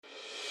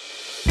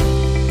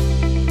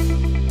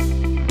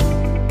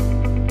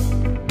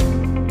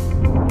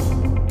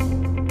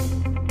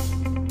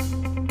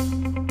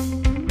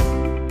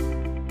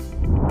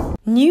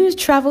News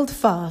travelled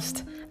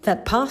fast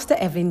that Pastor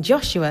Evelyn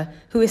Joshua,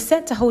 who is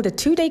set to hold a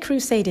 2-day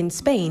crusade in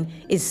Spain,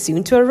 is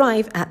soon to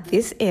arrive at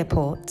this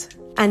airport.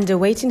 And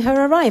awaiting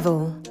her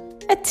arrival,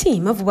 a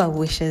team of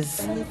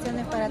well-wishers.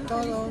 Bendiciones para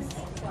todos.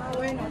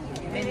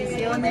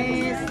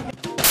 Bendiciones.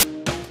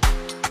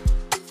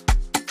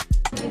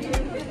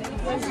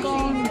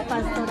 Welcome,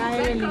 Pastora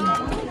Evelyn.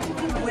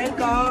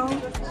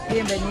 Welcome.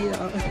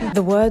 Bienvenido.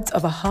 The words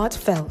of a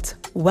heartfelt,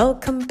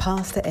 "Welcome,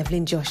 Pastor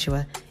Evelyn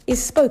Joshua,"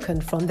 is spoken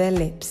from their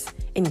lips,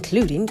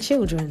 including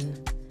children.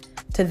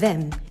 To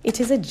them, it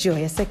is a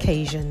joyous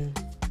occasion.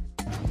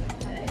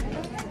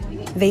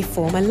 They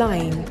form a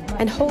line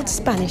and hold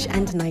Spanish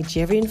and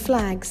Nigerian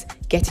flags,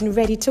 getting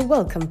ready to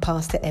welcome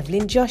Pastor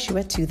Evelyn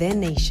Joshua to their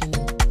nation.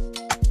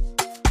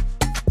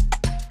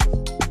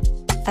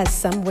 As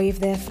some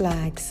wave their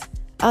flags,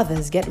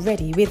 others get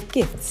ready with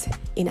gifts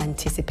in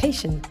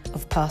anticipation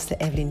of Pastor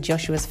Evelyn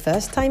Joshua's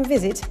first-time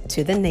visit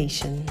to the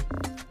nation.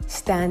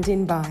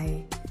 Standing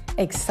by,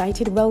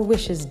 excited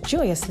well-wishers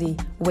joyously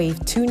wave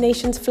two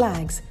nations'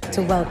 flags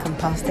to welcome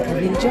Pastor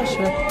Evelyn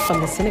Joshua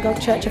from the Synagogue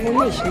Church of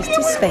All Nations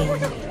to Spain.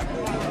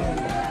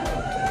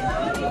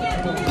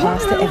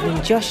 Pastor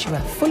Evelyn Joshua,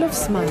 full of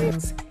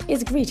smiles,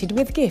 is greeted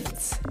with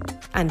gifts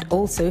and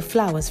also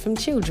flowers from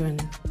children.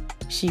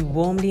 She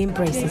warmly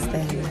embraces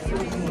them.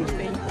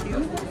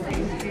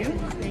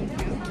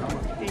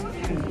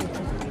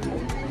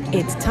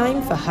 It's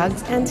time for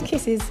hugs and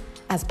kisses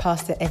as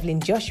Pastor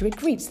Evelyn Joshua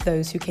greets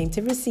those who came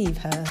to receive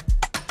her.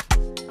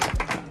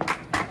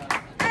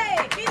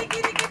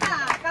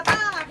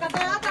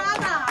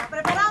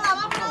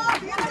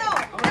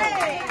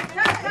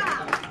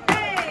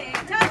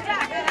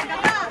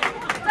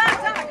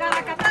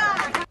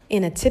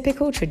 In a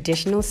typical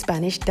traditional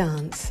Spanish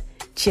dance,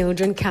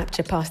 children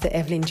capture Pastor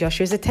Evelyn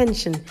Joshua's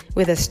attention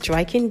with a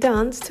striking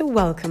dance to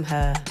welcome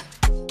her.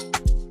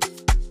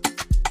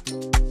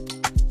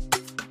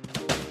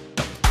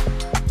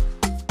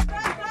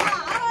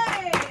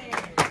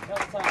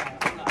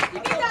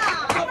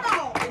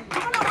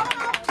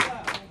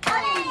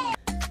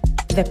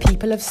 The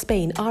people of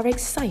Spain are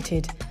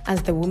excited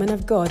as the woman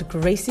of God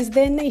graces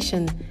their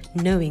nation,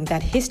 knowing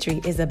that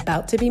history is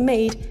about to be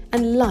made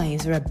and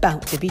lives are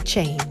about to be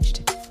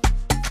changed.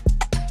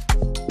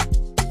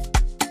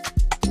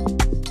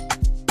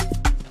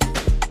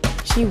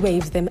 She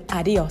waves them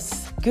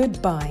adios,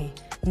 goodbye,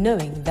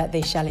 knowing that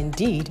they shall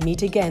indeed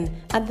meet again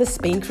at the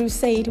Spain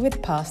Crusade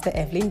with Pastor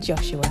Evelyn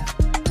Joshua.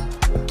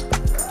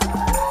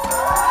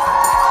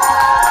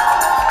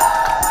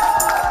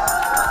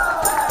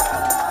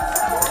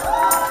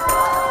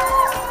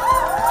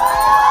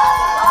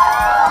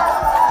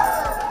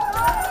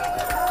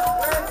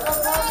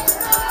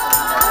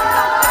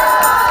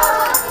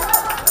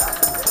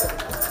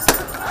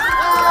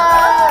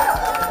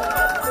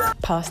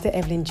 Pastor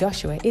Evelyn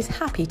Joshua is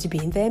happy to be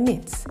in their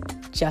midst,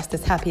 just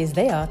as happy as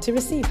they are to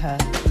receive her.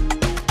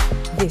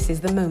 This is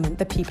the moment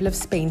the people of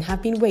Spain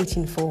have been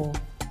waiting for.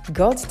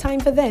 God's time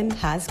for them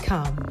has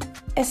come.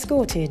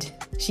 Escorted,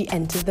 she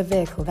enters the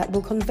vehicle that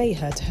will convey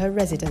her to her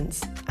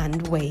residence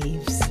and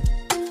waves.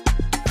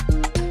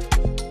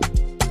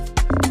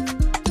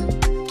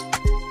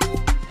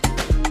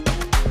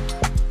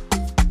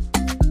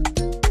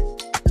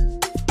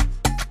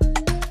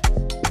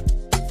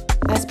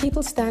 As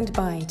people stand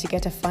by to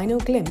get a final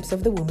glimpse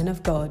of the woman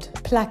of God,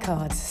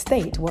 placards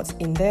state what's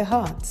in their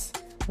hearts.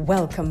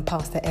 Welcome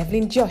Pastor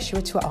Evelyn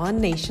Joshua to our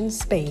nation,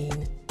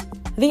 Spain.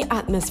 The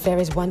atmosphere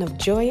is one of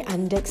joy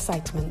and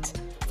excitement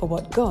for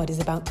what God is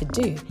about to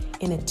do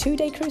in a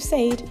 2-day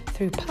crusade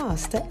through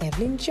Pastor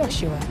Evelyn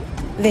Joshua.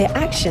 Their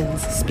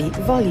actions speak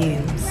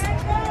volumes.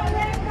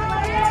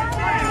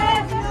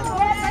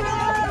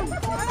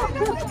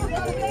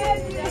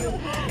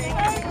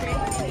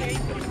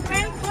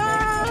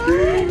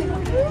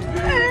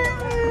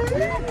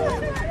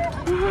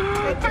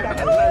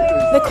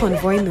 The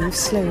convoy moves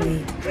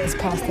slowly as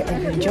Pastor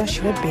Evelyn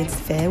Joshua bids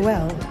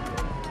farewell.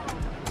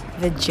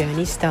 The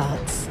journey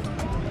starts.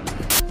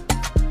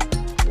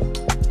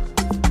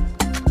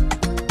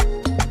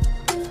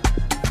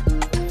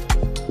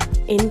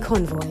 In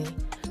convoy,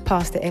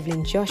 Pastor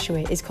Evelyn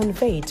Joshua is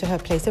conveyed to her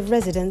place of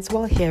residence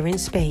while here in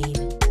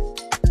Spain.